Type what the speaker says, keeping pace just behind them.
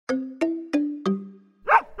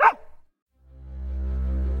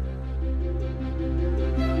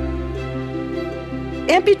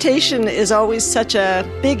Amputation is always such a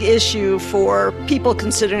big issue for people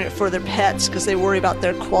considering it for their pets because they worry about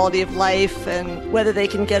their quality of life and whether they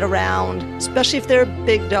can get around, especially if they're a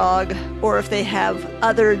big dog or if they have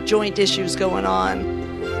other joint issues going on.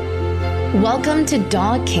 Welcome to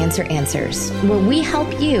Dog Cancer Answers, where we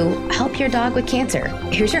help you help your dog with cancer.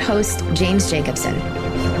 Here's your host, James Jacobson.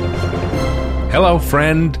 Hello,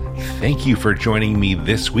 friend. Thank you for joining me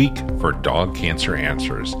this week for Dog Cancer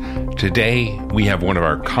Answers. Today, we have one of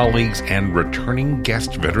our colleagues and returning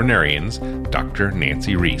guest veterinarians, Dr.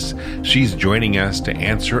 Nancy Reese. She's joining us to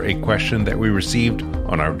answer a question that we received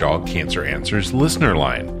on our Dog Cancer Answers listener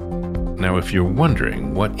line. Now, if you're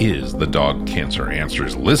wondering what is the Dog Cancer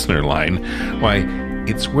Answers listener line, why,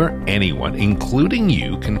 it's where anyone, including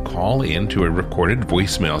you, can call in to a recorded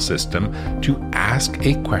voicemail system to ask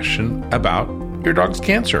a question about your dog's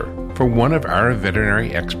cancer for one of our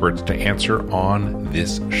veterinary experts to answer on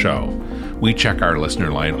this show. We check our listener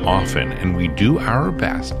line often, and we do our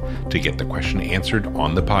best to get the question answered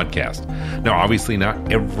on the podcast. Now, obviously,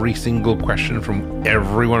 not every single question from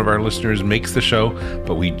every one of our listeners makes the show,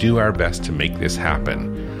 but we do our best to make this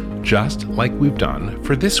happen. Just like we've done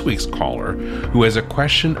for this week's caller, who has a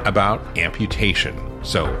question about amputation.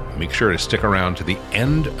 So make sure to stick around to the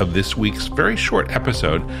end of this week's very short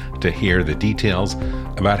episode to hear the details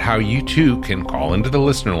about how you too can call into the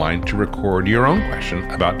listener line to record your own question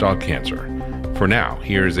about dog cancer. For now,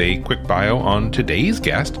 here's a quick bio on today's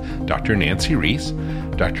guest, Dr. Nancy Reese.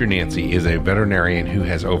 Dr. Nancy is a veterinarian who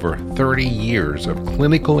has over 30 years of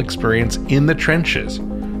clinical experience in the trenches.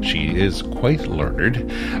 She is quite learned,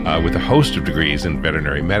 with a host of degrees in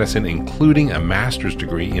veterinary medicine, including a master's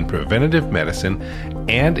degree in preventative medicine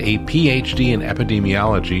and a PhD in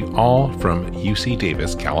epidemiology, all from UC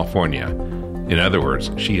Davis, California. In other words,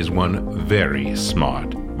 she is one very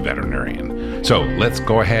smart veterinarian. So let's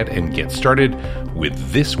go ahead and get started with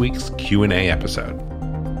this week's Q&A episode.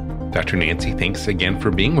 Dr. Nancy, thanks again for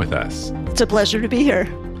being with us. It's a pleasure to be here.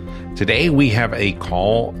 Today we have a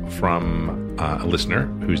call from a listener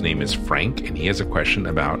whose name is Frank, and he has a question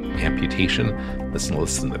about amputation.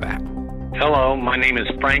 Listen to that. Hello, my name is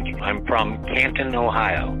Frank. I'm from Canton,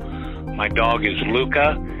 Ohio. My dog is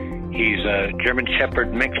Luca. He's a German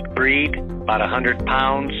Shepherd mixed breed, about 100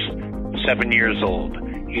 pounds, 7 years old.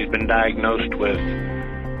 He's been diagnosed with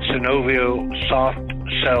synovial soft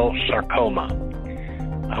cell sarcoma.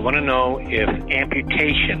 I want to know if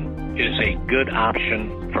amputation is a good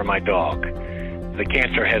option for my dog. The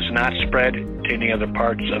cancer has not spread to any other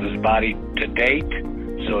parts of his body to date.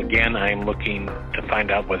 So again, I'm looking to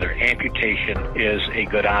find out whether amputation is a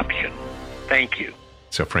good option. Thank you.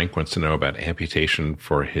 So Frank wants to know about amputation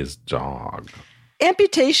for his dog.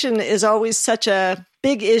 Amputation is always such a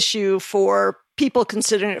big issue for people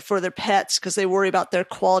considering it for their pets because they worry about their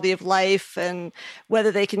quality of life and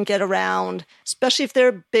whether they can get around, especially if they're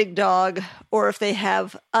a big dog or if they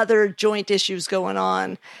have other joint issues going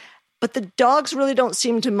on. But the dogs really don't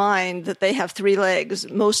seem to mind that they have 3 legs.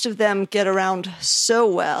 Most of them get around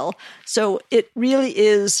so well. So it really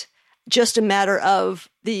is just a matter of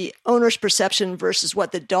the owner's perception versus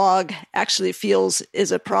what the dog actually feels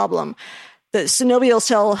is a problem. The synovial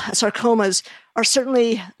cell sarcomas are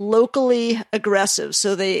certainly locally aggressive.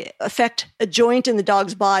 So they affect a joint in the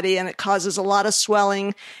dog's body and it causes a lot of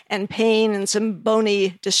swelling and pain and some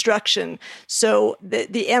bony destruction. So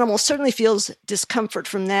the animal certainly feels discomfort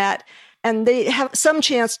from that. And they have some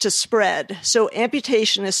chance to spread. So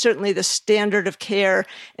amputation is certainly the standard of care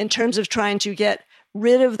in terms of trying to get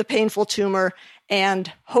rid of the painful tumor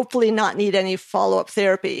and hopefully not need any follow-up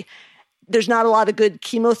therapy. There's not a lot of good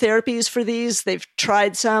chemotherapies for these. They've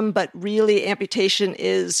tried some, but really amputation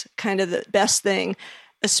is kind of the best thing,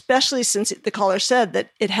 especially since the caller said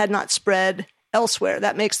that it had not spread elsewhere.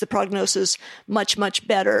 That makes the prognosis much, much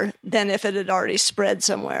better than if it had already spread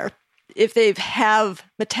somewhere. If they have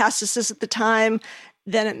metastasis at the time,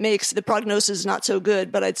 then it makes the prognosis not so good.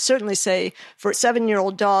 But I'd certainly say for a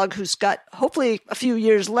 7-year-old dog who's got hopefully a few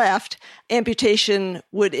years left, amputation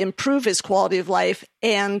would improve his quality of life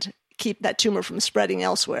and keep that tumor from spreading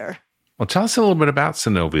elsewhere. Well, tell us a little bit about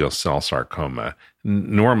synovial cell sarcoma.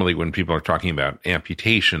 Normally, when people are talking about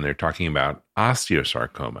amputation, they're talking about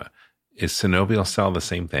osteosarcoma. Is synovial cell the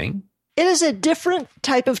same thing? It is a different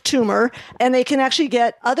type of tumor, and they can actually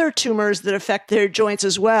get other tumors that affect their joints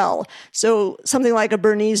as well. So something like a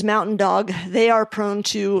Bernese mountain dog, they are prone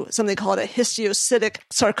to something called a histiocytic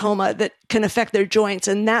sarcoma that can affect their joints,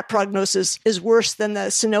 and that prognosis is worse than the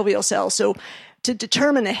synovial cell. So to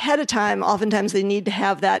determine ahead of time, oftentimes they need to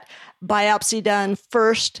have that biopsy done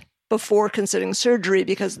first before considering surgery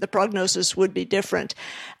because the prognosis would be different.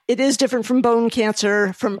 It is different from bone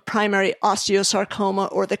cancer, from primary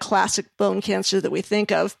osteosarcoma or the classic bone cancer that we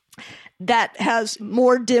think of. That has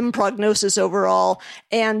more dim prognosis overall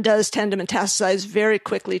and does tend to metastasize very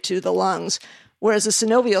quickly to the lungs, whereas the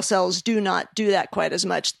synovial cells do not do that quite as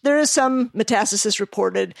much. There is some metastasis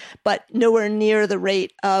reported, but nowhere near the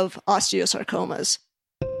rate of osteosarcomas.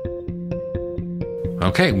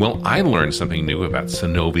 Okay, well, I learned something new about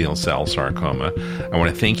synovial cell sarcoma. I want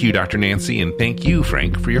to thank you, Dr. Nancy, and thank you,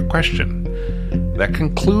 Frank, for your question. That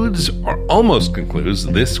concludes, or almost concludes,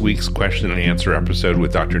 this week's question and answer episode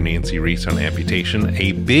with Dr. Nancy Reese on amputation.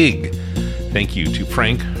 A big thank you to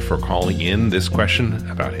Frank for calling in this question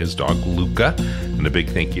about his dog, Luca. And a big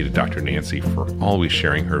thank you to Dr. Nancy for always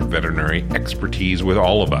sharing her veterinary expertise with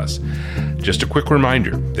all of us. Just a quick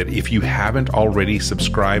reminder that if you haven't already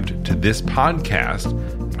subscribed to this podcast,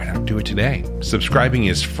 why not do it today? Subscribing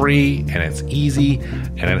is free and it's easy,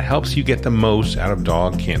 and it helps you get the most out of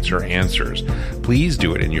Dog Cancer Answers. Please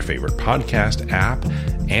do it in your favorite podcast app.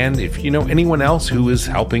 And if you know anyone else who is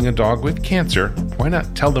helping a dog with cancer, why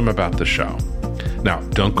not tell them about the show? Now,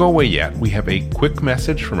 don't go away yet. We have a quick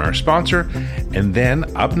message from our sponsor, and then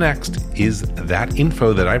up next is that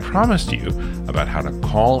info that I promised you about how to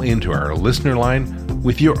call into our listener line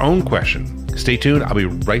with your own question. Stay tuned. I'll be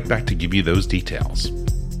right back to give you those details.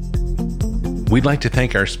 We'd like to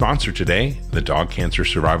thank our sponsor today, the Dog Cancer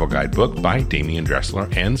Survival Guide book by Damian Dressler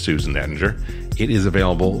and Susan Ettinger. It is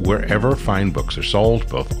available wherever fine books are sold,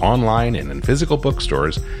 both online and in physical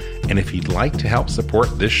bookstores. And if you'd like to help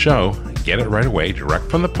support this show, get it right away direct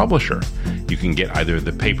from the publisher. You can get either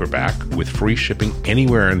the paperback with free shipping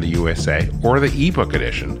anywhere in the USA or the ebook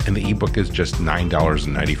edition, and the ebook is just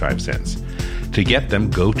 $9.95. To get them,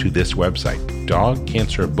 go to this website,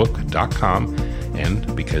 dogcancerbook.com.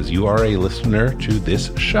 And because you are a listener to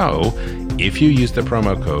this show, if you use the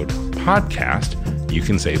promo code PODCAST, you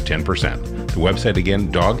can save 10%. The website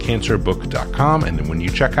again, dogcancerbook.com. And then when you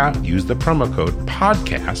check out, use the promo code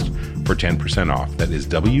PODCAST for 10% off. That is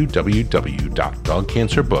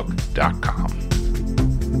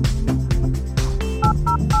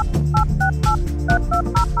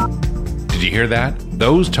www.dogcancerbook.com. Did you hear that?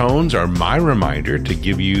 Those tones are my reminder to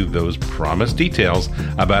give you those promised details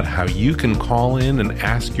about how you can call in and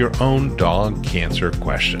ask your own dog cancer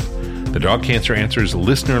question. The Dog Cancer Answers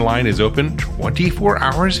listener line is open 24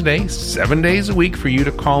 hours a day, 7 days a week for you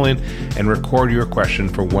to call in and record your question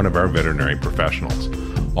for one of our veterinary professionals.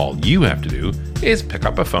 All you have to do is pick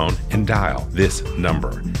up a phone and dial this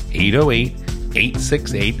number,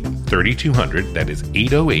 808-868-3200. That is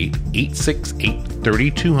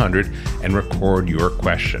 808-868-3200, and record your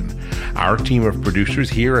question. Our team of producers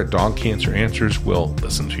here at Dog Cancer Answers will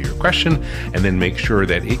listen to your question and then make sure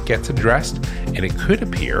that it gets addressed, and it could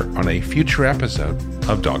appear on a future episode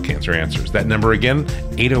of Dog Cancer Answers. That number again,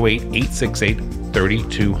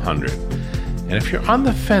 808-868-3200. And if you're on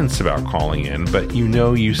the fence about calling in, but you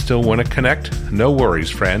know you still want to connect, no worries,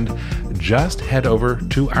 friend. Just head over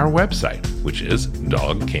to our website, which is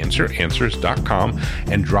dogcanceranswers.com,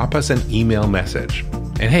 and drop us an email message.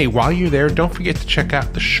 And hey, while you're there, don't forget to check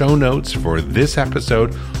out the show notes for this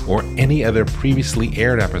episode or any other previously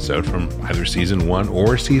aired episode from either Season 1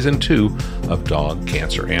 or Season 2 of Dog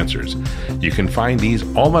Cancer Answers. You can find these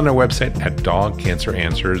all on our website at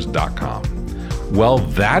dogcanceranswers.com. Well,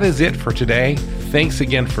 that is it for today. Thanks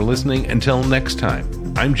again for listening. Until next time,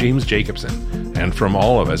 I'm James Jacobson. And from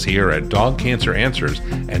all of us here at Dog Cancer Answers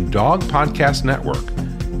and Dog Podcast Network,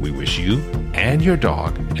 we wish you and your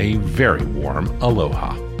dog a very warm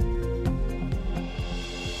aloha.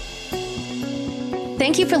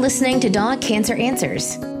 Thank you for listening to Dog Cancer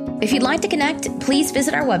Answers. If you'd like to connect, please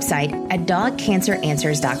visit our website at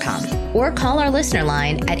dogcanceranswers.com or call our listener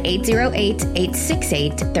line at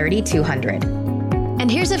 808-868-3200. And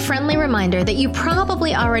here's a friendly reminder that you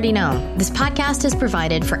probably already know. This podcast is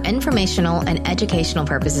provided for informational and educational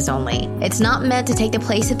purposes only. It's not meant to take the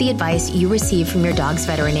place of the advice you receive from your dog's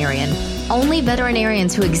veterinarian. Only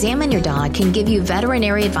veterinarians who examine your dog can give you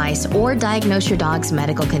veterinary advice or diagnose your dog's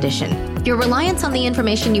medical condition. Your reliance on the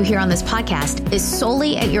information you hear on this podcast is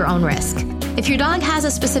solely at your own risk. If your dog has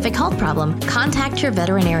a specific health problem, contact your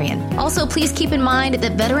veterinarian. Also, please keep in mind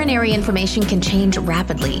that veterinary information can change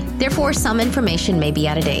rapidly. Therefore, some information may be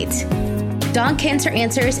out of date. Dog Cancer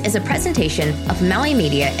Answers is a presentation of Maui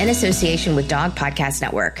Media in association with Dog Podcast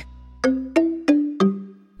Network.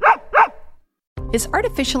 Is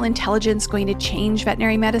artificial intelligence going to change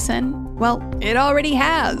veterinary medicine? Well, it already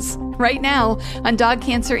has. Right now, on Dog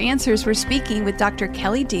Cancer Answers, we're speaking with Dr.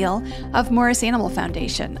 Kelly Deal of Morris Animal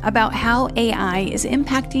Foundation about how AI is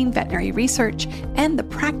impacting veterinary research and the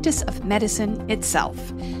practice of medicine itself.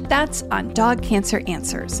 That's on Dog Cancer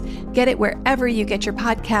Answers. Get it wherever you get your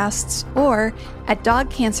podcasts or at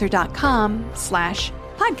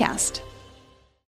dogcancer.com/podcast.